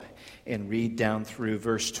and read down through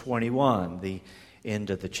verse 21, the end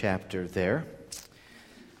of the chapter there.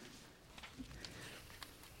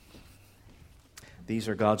 These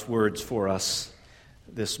are God's words for us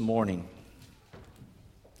this morning.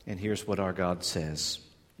 And here's what our God says,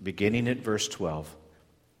 beginning at verse 12.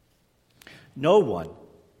 No one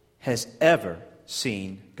has ever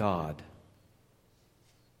seen God.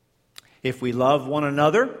 If we love one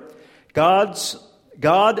another,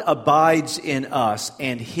 God abides in us,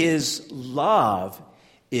 and His love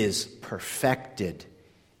is perfected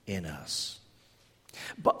in us.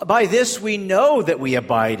 By this we know that we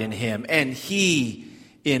abide in Him, and He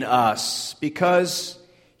in us, because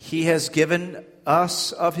He has given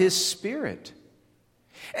us of His Spirit.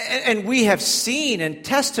 And we have seen and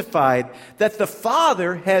testified that the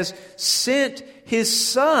Father has sent His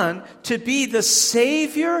Son to be the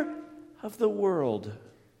Savior of the world.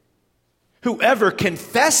 Whoever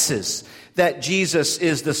confesses that Jesus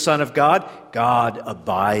is the Son of God, God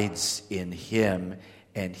abides in him,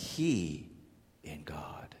 and he in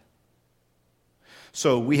God.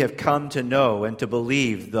 So we have come to know and to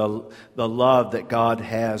believe the love that God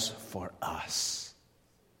has for us.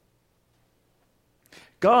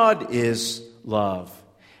 God is love,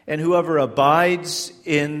 and whoever abides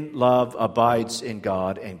in love abides in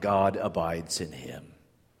God, and God abides in him.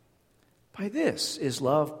 By this is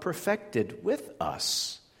love perfected with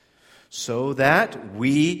us, so that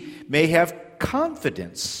we may have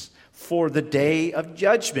confidence for the day of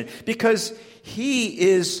judgment, because He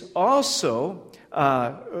is also,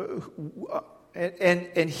 and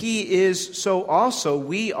He is so also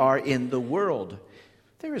we are in the world.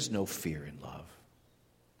 There is no fear in love.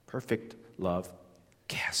 Perfect love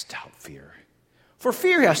casts out fear. For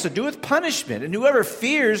fear has to do with punishment, and whoever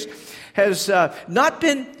fears has not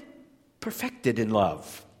been perfected in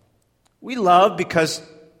love. We love because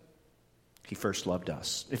He first loved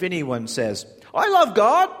us. If anyone says, I love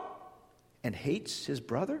God, and hates his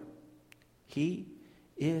brother, he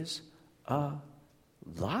is a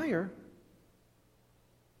liar.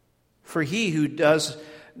 For he who does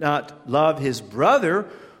not love his brother,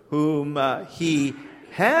 whom he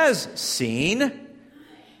has seen,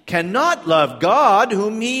 cannot love God,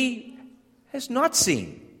 whom he has not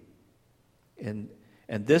seen. And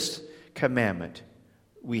this commandment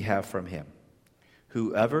we have from Him: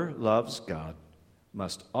 whoever loves God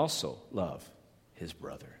must also love his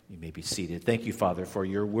brother. You may be seated. Thank you, Father, for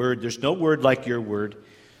your word. There's no word like your word.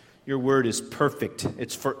 Your word is perfect.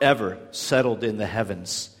 It's forever settled in the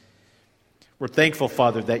heavens. We're thankful,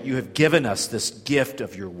 Father, that you have given us this gift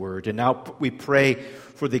of your word. And now we pray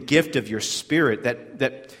for the gift of your Spirit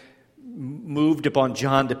that moved upon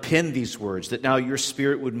John to pen these words, that now your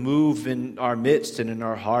Spirit would move in our midst and in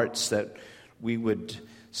our hearts, that we would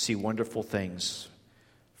see wonderful things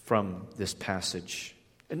from this passage.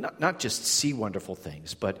 And not just see wonderful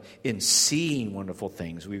things, but in seeing wonderful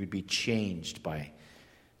things, we would be changed by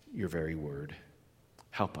your very word.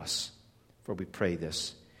 Help us, for we pray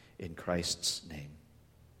this in Christ's name.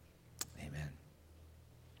 Amen.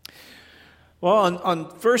 Well, on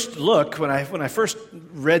first look, when I first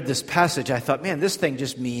read this passage, I thought, man, this thing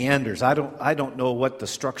just meanders. I don't know what the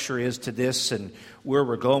structure is to this and where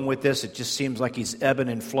we're going with this. It just seems like he's ebbing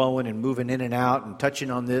and flowing and moving in and out and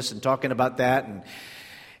touching on this and talking about that.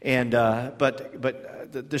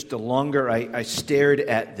 But just the longer I stared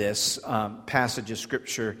at this passage of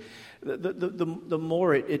Scripture, the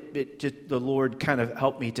more the Lord kind of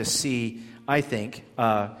helped me to see, I think,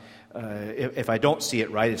 if I don't see it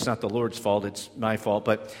right, it's not the Lord's fault, it's my fault,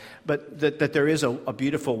 but that there is a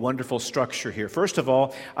beautiful, wonderful structure here. First of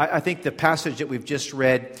all, I think the passage that we've just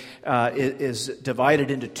read is divided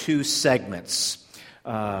into two segments.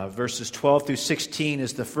 Verses 12 through 16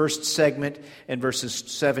 is the first segment, and verses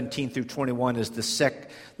 17 through 21 is the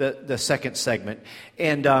second segment.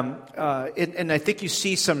 And I think you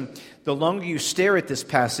see the longer you stare at this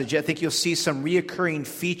passage, I think you'll see some reoccurring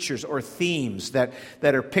features or themes that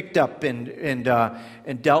are picked up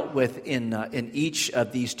and dealt with in each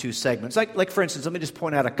of these two segments. Like for instance, let me just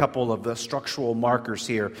point out a couple of the structural markers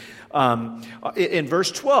here. In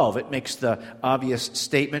verse 12, it makes the obvious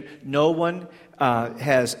statement: no one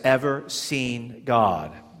has ever seen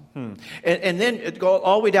God. And then it go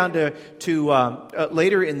all the way down to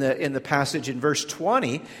later in the passage in verse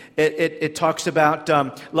 20, it talks about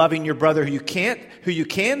loving your brother who you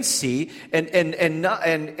can see,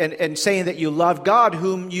 and saying that you love God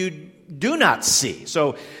whom you do not see.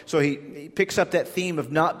 So he picks up that theme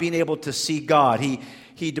of not being able to see God.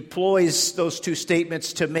 He deploys those two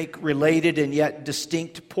statements to make related and yet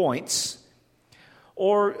distinct points.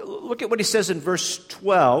 Or look at what he says in verse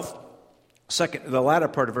 12. the latter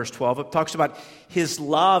part of verse 12, it talks about his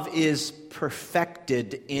love is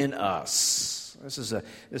perfected in us. This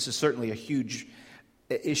is certainly a huge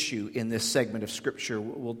issue in this segment of Scripture.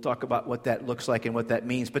 We'll talk about what that looks like and what that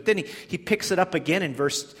means. But then he picks it up again in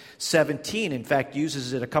verse 17. In fact,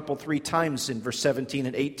 uses it three times in verse 17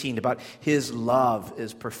 and 18 about his love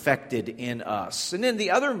is perfected in us. And then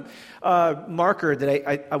the other marker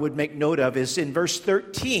that I would make note of is in verse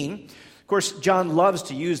 13. Of course, John loves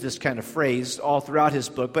to use this kind of phrase all throughout his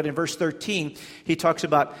book. But in verse 13, he talks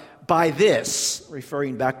about by this,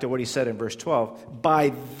 referring back to what he said in verse 12,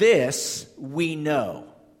 by this we know.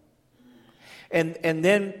 And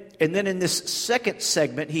then in this second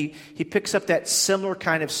segment, he picks up that similar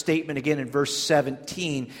kind of statement again in verse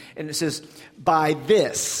 17, and it says, by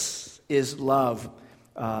this is love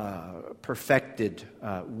perfected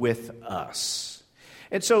with us.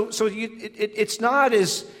 And so it's not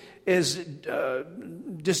as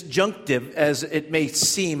disjunctive as it may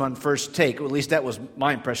seem on first take. Or at least that was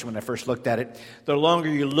my impression when I first looked at it. The longer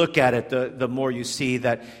you look at it, the more you see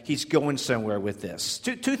that he's going somewhere with this.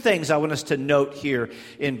 Two things I want us to note here.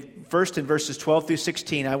 First, in verses 12 through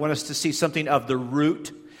 16, I want us to see something of the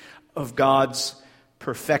root of God's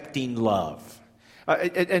perfecting love.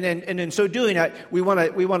 And in so doing, we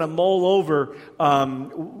want to mull over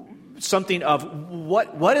something of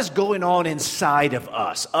what is going on inside of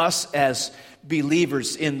us as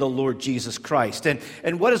believers in the Lord Jesus Christ.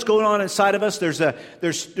 And what is going on inside of us? There's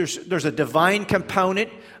a divine component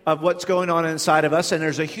of what's going on inside of us, and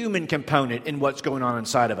there's a human component in what's going on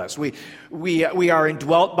inside of us. We are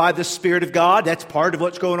indwelt by the Spirit of God. That's part of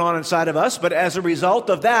what's going on inside of us. But as a result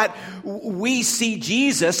of that, we see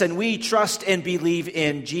Jesus and we trust and believe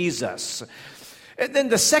in Jesus. And then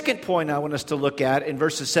the second point I want us to look at in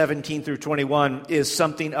verses 17 through 21 is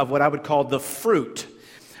something of what I would call the fruit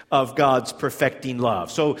of God's perfecting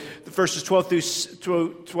love. So the verses 12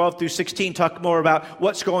 through 16 talk more about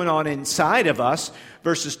what's going on inside of us.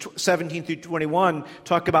 Verses 17 through 21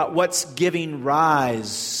 talk about what's giving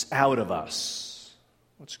rise out of us.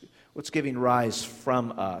 What's giving rise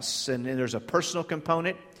from us. And then there's a personal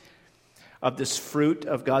component of this fruit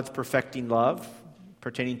of God's perfecting love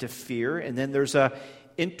pertaining to fear. And then there's a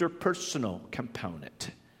interpersonal component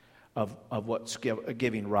of what's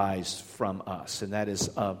giving rise from us. And that is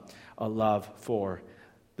a love for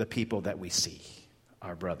the people that we see,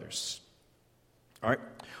 our brothers. All right?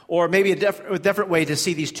 Or maybe a different way to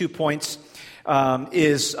see these 2 points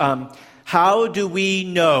is how do we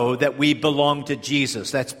know that we belong to Jesus?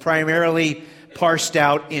 That's primarily parsed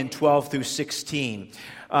out in 12 through 16.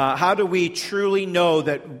 How do we truly know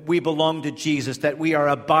that we belong to Jesus, that we are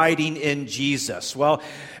abiding in Jesus? Well,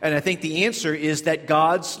 and I think the answer is that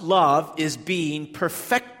God's love is being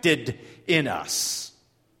perfected in us.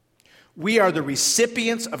 We are the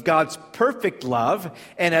recipients of God's perfect love,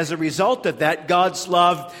 and as a result of that, God's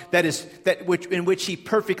love in which He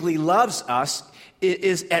perfectly loves us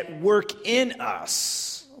is at work in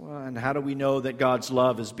us. And how do we know that God's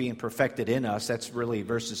love is being perfected in us? That's really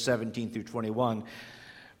verses 17 through 21.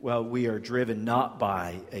 Well, we are driven not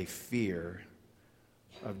by a fear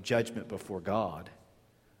of judgment before God,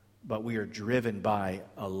 but we are driven by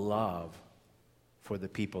a love for the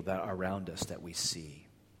people that are around us that we see.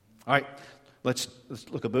 All right, let's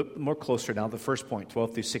look a bit more closer now. The first point,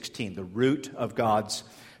 12 through 16, the root of God's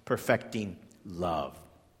perfecting love.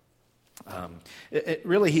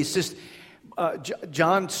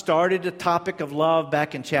 John started the topic of love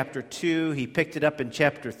back in chapter 2. He picked it up in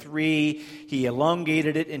chapter 3. He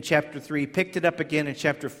elongated it in chapter 3, picked it up again in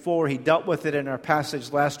chapter 4. He dealt with it in our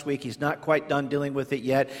passage last week. He's not quite done dealing with it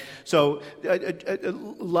yet. So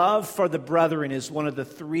love for the brethren is one of the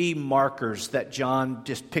 3 markers that John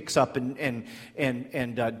just picks up and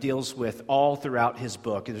deals with all throughout his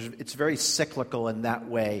book. It's very cyclical in that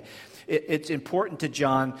way. It's important to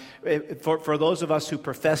John, for those of us who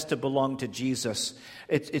profess to belong to Jesus,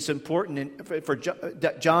 it's important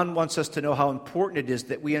that John wants us to know how important it is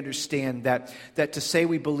that we understand that to say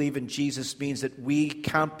we believe in Jesus means that we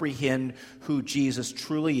comprehend who Jesus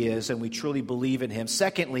truly is and we truly believe in Him.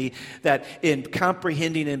 Secondly, that in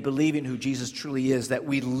comprehending and believing who Jesus truly is, that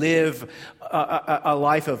we live a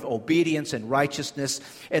life of obedience and righteousness.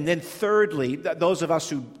 And then thirdly, those of us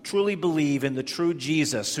who truly believe in the true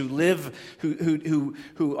Jesus, who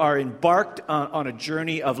are embarked on a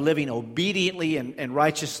journey of living obediently and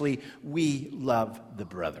righteously, we love the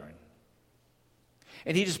brethren.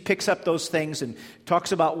 And he just picks up those things and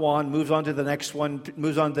talks about one, moves on to the next one,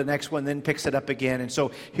 then picks it up again. And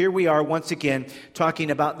so here we are once again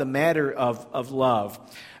talking about the matter of love.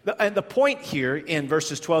 And the point here in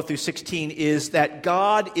verses 12 through 16 is that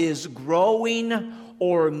God is growing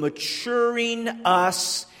or maturing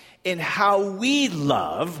us in how we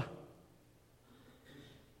love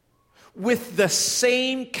with the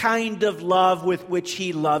same kind of love with which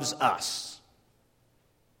he loves us.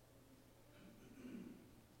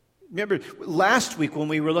 Remember last week when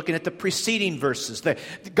we were looking at the preceding verses, that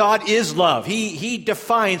God is love. He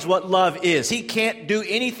defines what love is. He can't do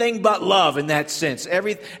anything but love in that sense.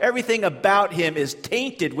 Everything about him is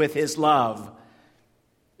tainted with his love,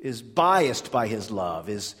 is biased by his love,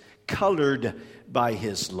 is colored by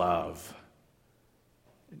his love.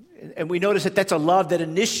 And we notice that that's a love that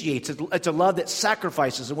initiates. It's a love that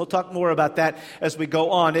sacrifices. And we'll talk more about that as we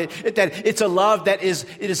go on. That it's a love that it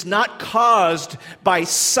is not caused by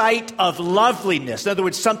sight of loveliness. In other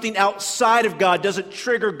words, something outside of God doesn't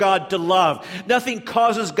trigger God to love. Nothing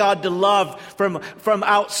causes God to love from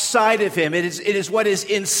outside of him. It is what is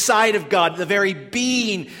inside of God, the very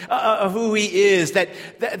being of who he is,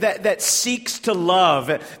 that seeks to love.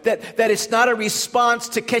 That it's not a response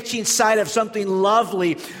to catching sight of something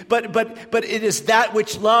lovely, but it is that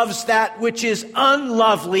which loves that which is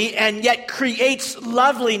unlovely and yet creates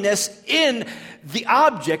loveliness in the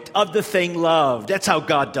object of the thing loved. That's how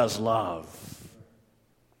God does love.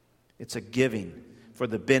 It's a giving for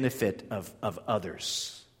the benefit of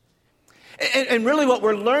others. And really what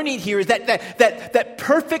we're learning here is that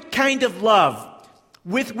perfect kind of love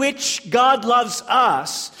with which God loves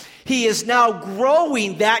us, he is now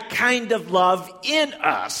growing that kind of love in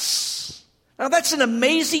us. Now, that's an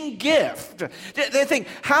amazing gift. They think,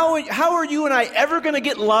 how are you and I ever going to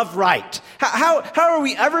get love right? How are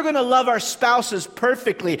we ever going to love our spouses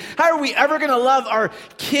perfectly? How are we ever going to love our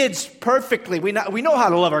kids perfectly? We know how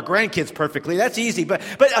to love our grandkids perfectly. That's easy. But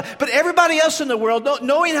everybody else in the world,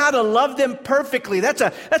 knowing how to love them perfectly, that's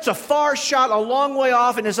a far shot, a long way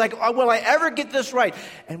off. And it's like, will I ever get this right?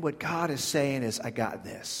 And what God is saying is, I got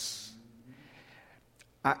this.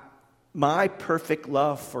 My perfect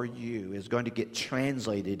love for you is going to get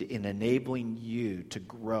translated in enabling you to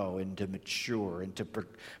grow and to mature and to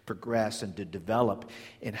progress and to develop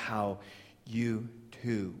in how you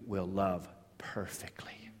too will love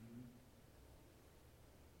perfectly.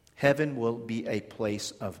 Heaven will be a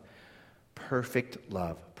place of perfect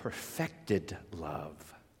love, perfected love.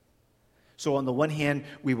 So on the one hand,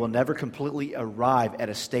 we will never completely arrive at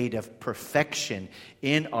a state of perfection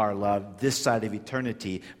in our love this side of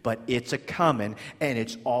eternity, but it's a coming and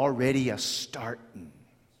it's already a starting.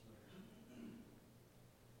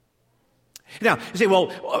 Now, you say,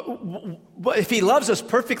 well, if he loves us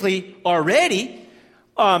perfectly already,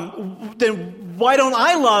 then why don't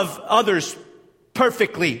I love others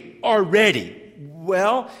perfectly already?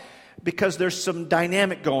 Well, because there's some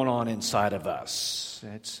dynamic going on inside of us.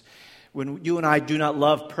 When you and I do not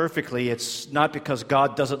love perfectly, it's not because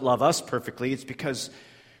God doesn't love us perfectly. It's because,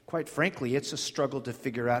 quite frankly, it's a struggle to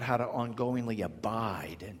figure out how to ongoingly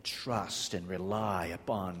abide and trust and rely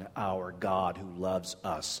upon our God who loves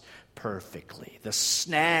us perfectly. The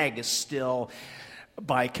snag is still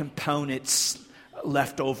by components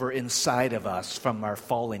left over inside of us from our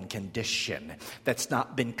fallen condition that's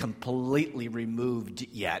not been completely removed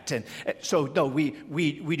yet. And so no, we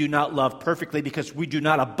do not love perfectly because we do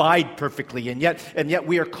not abide perfectly, and yet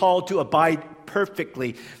we are called to abide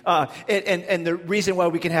perfectly. And the reason why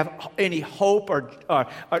we can have any hope or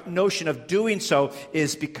notion of doing so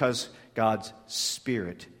is because God's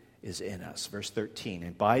Spirit is in us. Verse 13,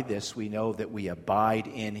 and by this we know that we abide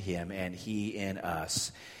in him and he in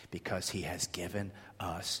us, because he has given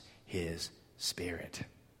us his Spirit.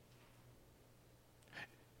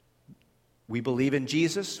 We believe in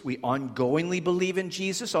Jesus. We ongoingly believe in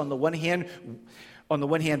Jesus. On the one hand,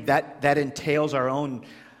 that entails our own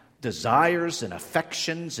desires and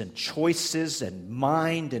affections and choices and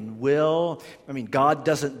mind and will. I mean, God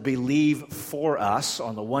doesn't believe for us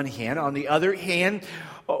on the one hand. On the other hand,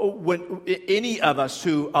 when any of us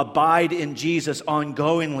who abide in Jesus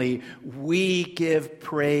ongoingly, we give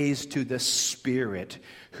praise to the Spirit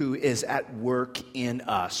who is at work in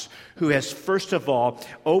us, who has first of all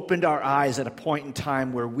opened our eyes at a point in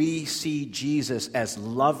time where we see Jesus as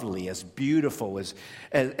lovely, as beautiful, as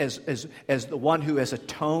the one who has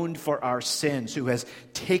atoned for our sins, who has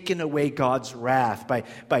taken away God's wrath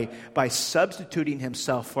by substituting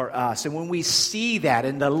himself for us. And when we see that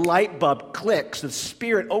and the light bulb clicks, the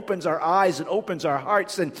Spirit opens our eyes and opens our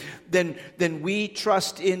hearts, and then we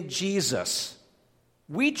trust in Jesus.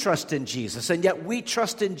 We trust in Jesus, and yet we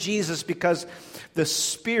trust in Jesus because the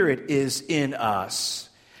Spirit is in us.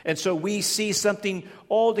 And so we see something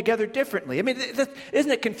altogether differently. I mean,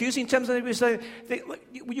 isn't it confusing? Sometimes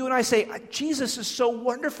you and I say, Jesus is so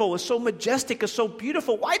wonderful, is so majestic, is so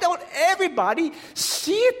beautiful. Why don't everybody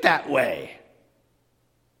see it that way?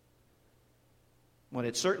 Well,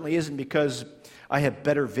 it certainly isn't because I have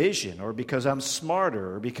better vision or because I'm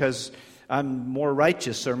smarter or because I'm more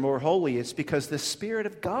righteous or more holy. It's because the Spirit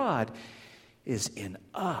of God is in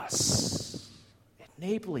us,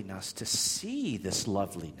 enabling us to see this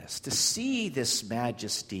loveliness, to see this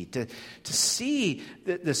majesty, to see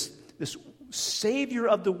this Savior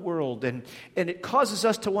of the world. And it causes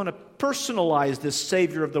us to want to personalize this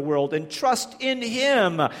Savior of the world and trust in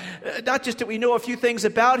Him. Not just that we know a few things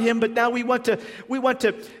about Him, but now we want to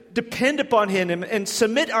depend upon Him and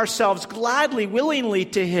submit ourselves gladly, willingly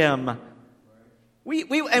to Him. We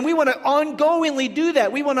want to ongoingly do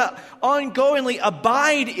that. We want to ongoingly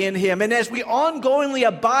abide in Him. And as we ongoingly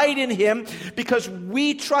abide in Him, because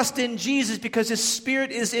we trust in Jesus, because His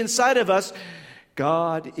Spirit is inside of us,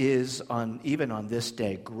 God is, even on this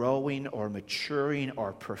day, growing or maturing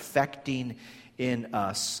or perfecting in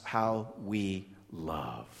us how we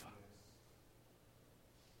love.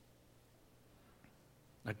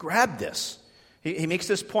 Now grab this. He makes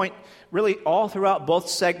this point really all throughout both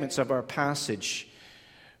segments of our passage.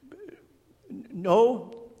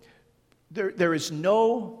 There is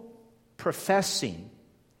no professing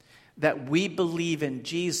that we believe in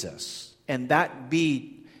Jesus and that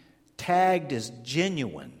be tagged as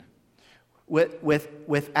genuine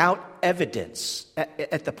without evidence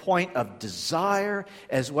at the point of desire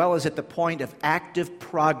as well as at the point of active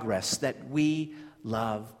progress that we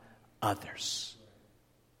love others.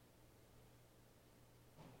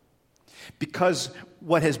 Because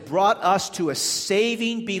what has brought us to a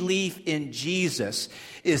saving belief in Jesus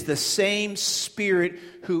is the same Spirit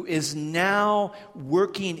who is now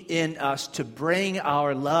working in us to bring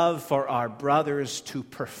our love for our brothers to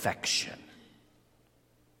perfection.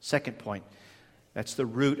 Second point, that's the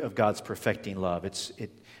root of God's perfecting love.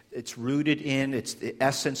 It's rooted in, it's the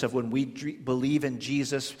essence of when we believe in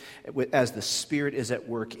Jesus as the Spirit is at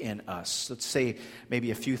work in us. Let's say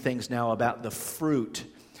maybe a few things now about the fruit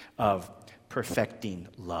of perfecting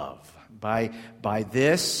love. By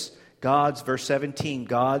this, God's, verse 17,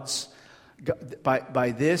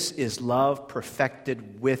 by this is love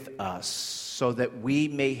perfected with us, so that we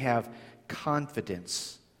may have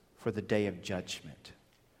confidence for the day of judgment.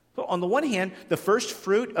 So on the one hand, the first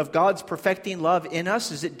fruit of God's perfecting love in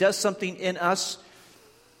us is it does something in us,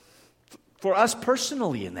 for us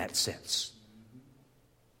personally in that sense.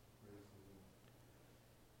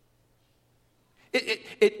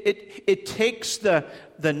 It takes the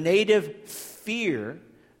native fear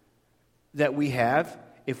that we have,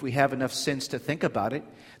 if we have enough sense to think about it,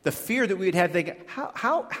 the fear that we would have, thinking,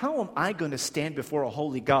 how am I going to stand before a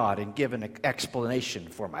holy God and give an explanation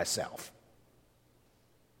for myself?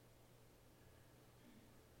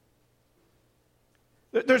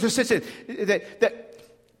 There's a sense that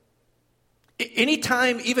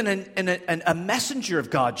anytime even a messenger of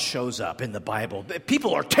God shows up in the Bible,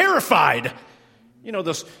 people are terrified. You know,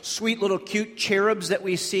 those sweet little cute cherubs that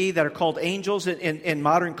we see that are called angels in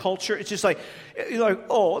modern culture. It's just like, you're like,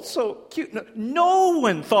 oh, it's so cute. No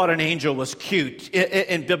one thought an angel was cute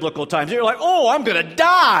in biblical times. They're like, oh, I'm going to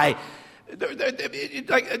die.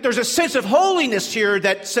 There's a sense of holiness here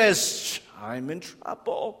that says, I'm in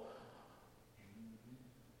trouble.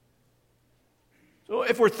 So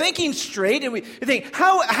if we're thinking straight and we think,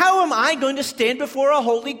 how am I going to stand before a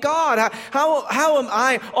holy God? How am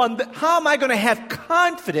I going to have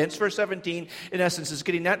confidence? Verse 17, in essence, is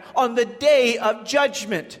getting that on the day of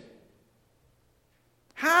judgment.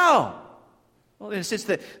 How? Well, in a sense,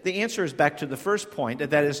 the answer is back to the first point,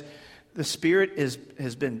 and that is the Spirit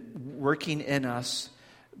has been working in us,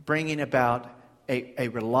 bringing about a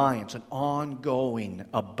reliance, an ongoing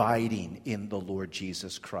abiding in the Lord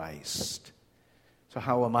Jesus Christ. So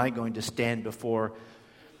how am I going to stand before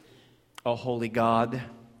a holy God?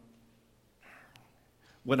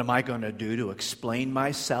 What am I going to do to explain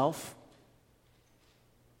myself?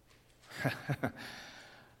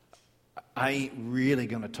 I ain't really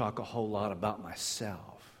going to talk a whole lot about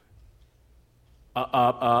myself. Father,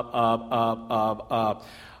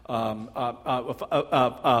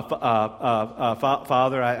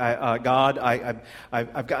 God,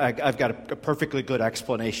 I've got a perfectly good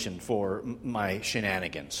explanation for my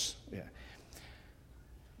shenanigans. Yeah,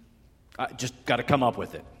 I just got to come up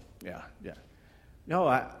with it. Yeah. No,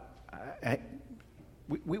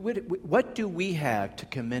 what do we have to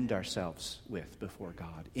commend ourselves with before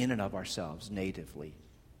God, in and of ourselves, natively?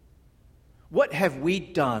 What have we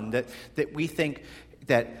done that we think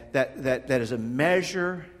that is a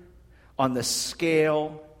measure on the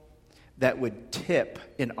scale that would tip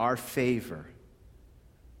in our favor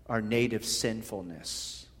our native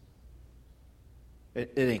sinfulness?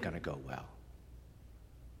 It ain't going to go well.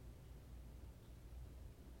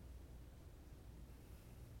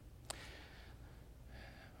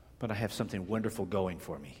 but I have something wonderful going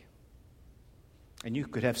for me. And you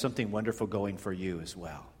could have something wonderful going for you as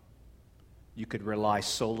well. You could rely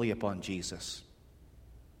solely upon Jesus.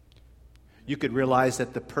 You could realize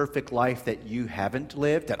that the perfect life that you haven't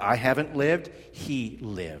lived, that I haven't lived, He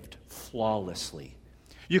lived flawlessly.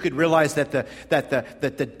 You could realize that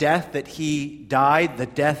the death that He died, the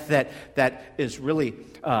death that is really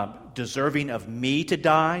deserving of me to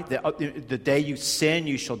die, the day you sin,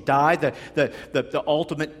 you shall die. The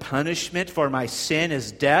ultimate punishment for my sin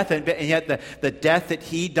is death, and yet the death that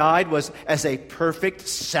He died was as a perfect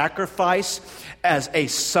sacrifice, as a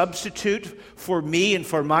substitute for me and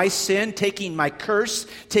for my sin, taking my curse,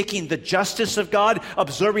 taking the justice of God,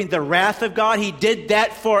 absorbing the wrath of God. He did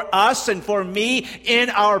that for us and for me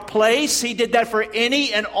in our place. He did that for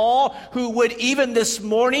any and all who would even this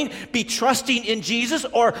morning be trusting in Jesus,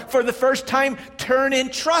 or for the first time turn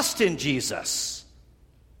and trust in Jesus.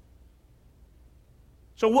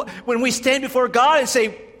 So when we stand before God and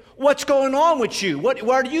say, what's going on with you? What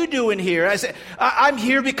are you doing here? I say, I'm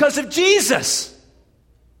here because of Jesus.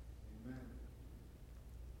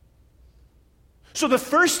 So the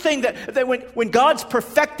first thing that when God's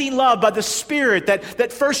perfecting love by the Spirit,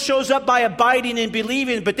 that first shows up by abiding and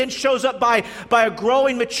believing, but then shows up by a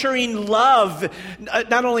growing, maturing love,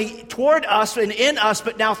 not only toward us and in us,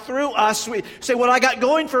 but now through us. We say, what I got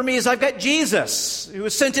going for me is I've got Jesus, who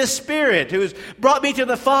has sent His Spirit, who has brought me to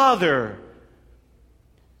the Father.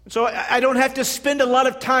 So I don't have to spend a lot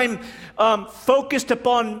of time focused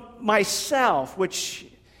upon myself, which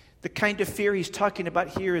the kind of fear he's talking about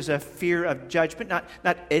here is a fear of judgment.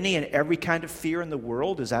 Not any and every kind of fear in the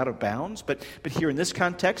world is out of bounds, but here in this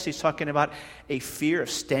context, he's talking about a fear of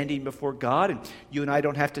standing before God. And you and I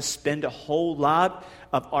don't have to spend a whole lot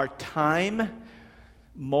of our time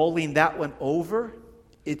mulling that one over.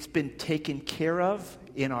 It's been taken care of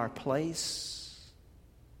in our place.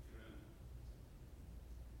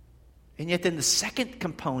 And yet then the second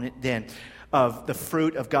component then of the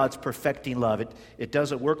fruit of God's perfecting love. It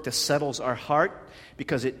does a work that settles our heart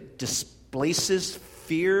because it displaces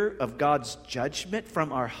fear of God's judgment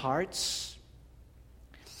from our hearts.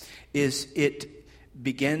 It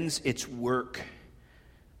begins its work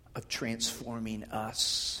of transforming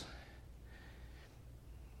us.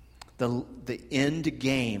 The end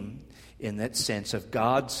game, in that sense, of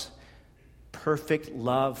God's perfect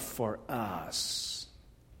love for us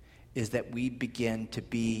is that we begin to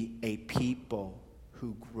be a people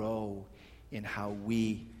who grow in how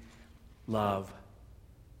we love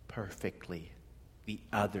perfectly the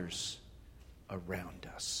others around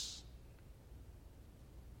us.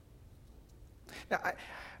 Now,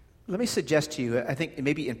 let me suggest to you, I think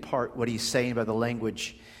maybe in part what he's saying by the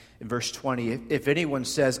language in verse 20, if anyone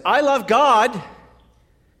says, I love God,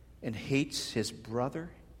 and hates his brother,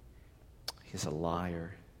 he's a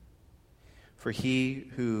liar. For he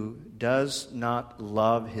who does not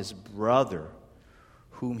love his brother,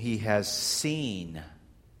 whom he has seen.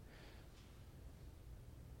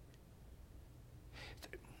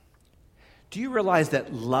 Do you realize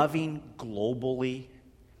that loving globally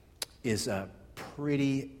is a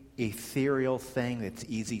pretty ethereal thing that's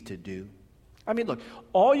easy to do? I mean, look,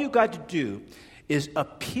 all you got to do is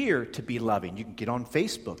appear to be loving. You can get on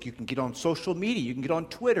Facebook, you can get on social media, you can get on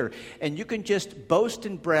Twitter, and you can just boast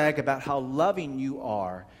and brag about how loving you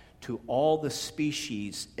are to all the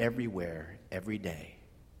species everywhere, every day.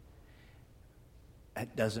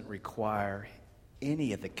 That doesn't require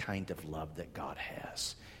any of the kind of love that God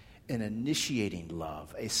has. An initiating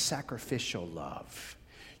love, a sacrificial love.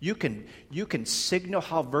 You can signal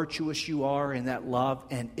how virtuous you are in that love,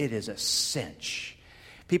 and it is a cinch.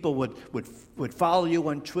 People would follow you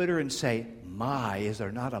on Twitter and say, my, is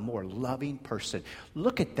there not a more loving person?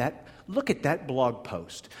 Look at that blog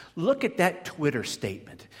post. Look at that Twitter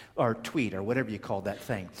statement or tweet or whatever you call that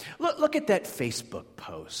thing. Look at that Facebook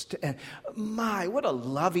post. And my, what a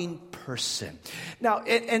loving person. Now,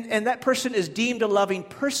 and that person is deemed a loving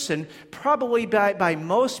person probably by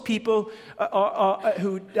most people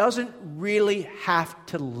who doesn't really have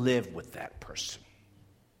to live with that person.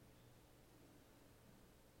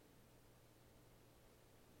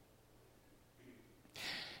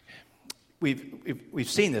 We've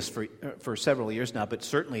seen this for several years now, but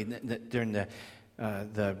certainly during the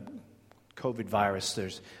COVID virus,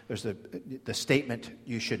 there's the statement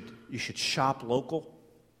you should shop local,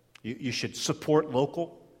 you should support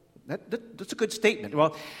local. That's a good statement.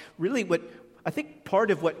 Well, really, I think part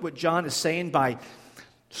of what John is saying by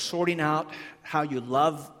sorting out how you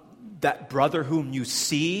love that brother whom you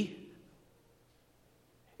see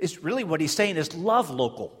is really what he's saying is love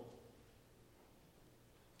local.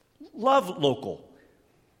 Love local.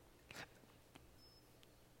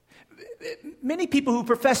 Many people who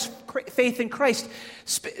profess faith in Christ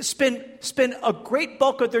spend a great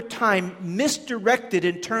bulk of their time misdirected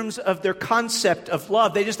in terms of their concept of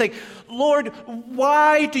love. They just think, Lord,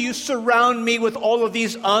 why do you surround me with all of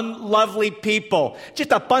these unlovely people?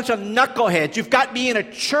 Just a bunch of knuckleheads. You've got me in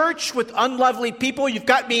a church with unlovely people. You've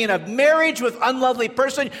got me in a marriage with unlovely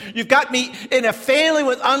person. You've got me in a family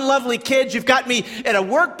with unlovely kids. You've got me in a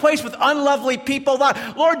workplace with unlovely people.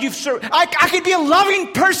 Lord, I could be a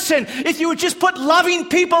loving person if you would just put loving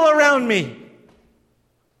people around me.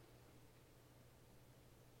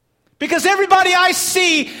 Because everybody I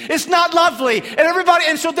see is not lovely.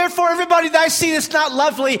 And so therefore everybody that I see is not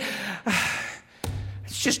lovely.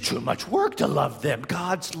 It's just too much work to love them.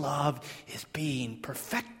 God's love is being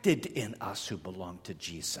perfected in us who belong to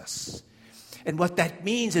Jesus. And what that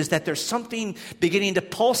means is that there's something beginning to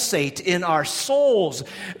pulsate in our souls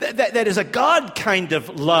that is a God kind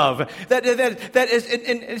of love. That is,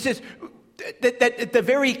 and it's just, that the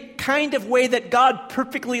very kind of way that God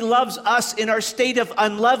perfectly loves us in our state of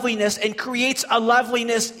unloveliness and creates a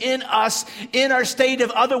loveliness in us in our state of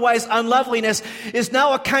otherwise unloveliness is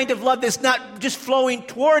now a kind of love that's not just flowing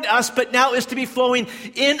toward us, but now is to be flowing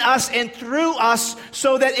in us and through us,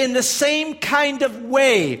 so that in the same kind of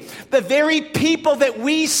way, the very people that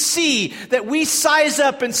we see, that we size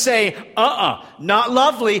up and say, not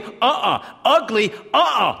lovely, ugly,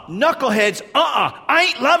 knuckleheads, I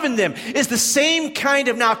ain't loving them, is the same kind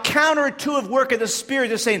of now counterintuitive work of the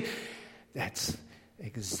Spirit is saying, that's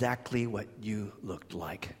exactly what you looked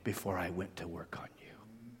like before I went to work on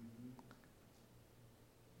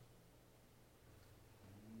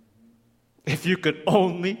you. If you could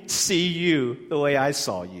only see you the way I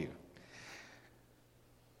saw you.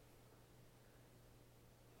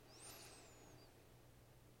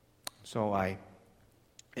 So I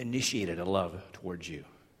initiated a love towards you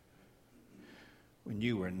when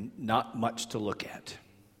you were not much to look at.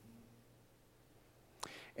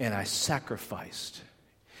 And I sacrificed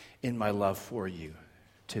in my love for you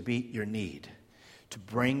to meet your need, to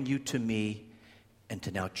bring you to me, and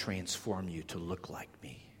to now transform you to look like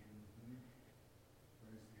me.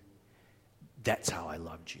 That's how I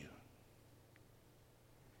loved you.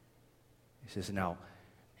 He says, now,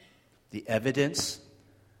 the evidence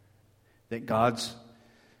that God's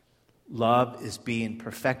love is being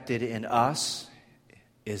perfected in us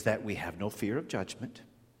is that we have no fear of judgment,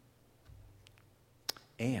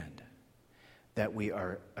 and that we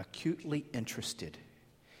are acutely interested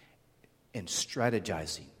in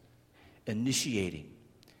strategizing, initiating,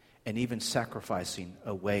 and even sacrificing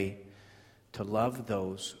a way to love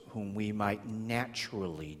those whom we might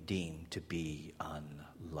naturally deem to be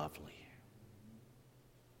unlovely.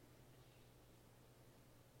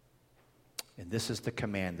 And this is the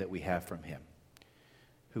command that we have from him.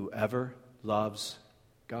 Whoever loves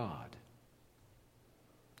God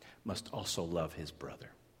must also love his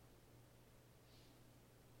brother,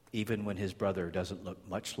 even when his brother doesn't look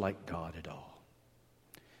much like God at all.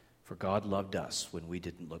 For God loved us when we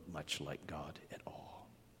didn't look much like God at all.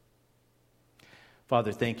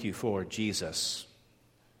 Father, thank you for Jesus,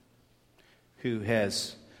 who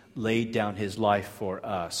has laid down his life for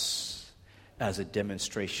us as a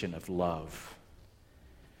demonstration of love.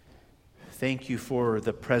 Thank you for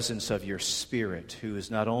the presence of your Spirit, who has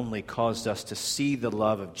not only caused us to see the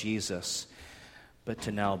love of Jesus, but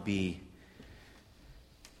to now be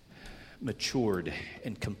matured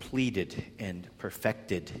and completed and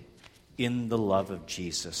perfected in the love of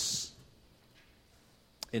Jesus,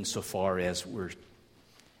 insofar as we're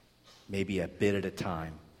maybe a bit at a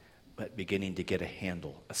time, but beginning to get a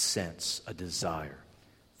handle, a sense, a desire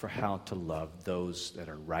for how to love those that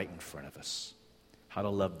are right in front of us. How to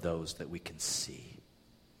love those that we can see.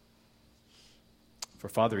 For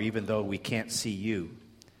Father, even though we can't see you,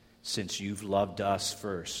 since you've loved us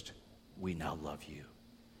first, we now love you.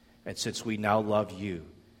 And since we now love you,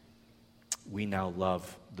 we now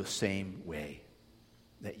love the same way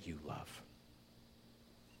that you love.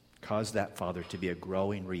 Cause that, Father, to be a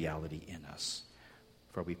growing reality in us.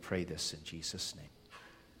 For we pray this in Jesus' name.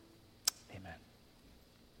 Amen.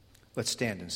 Let's stand and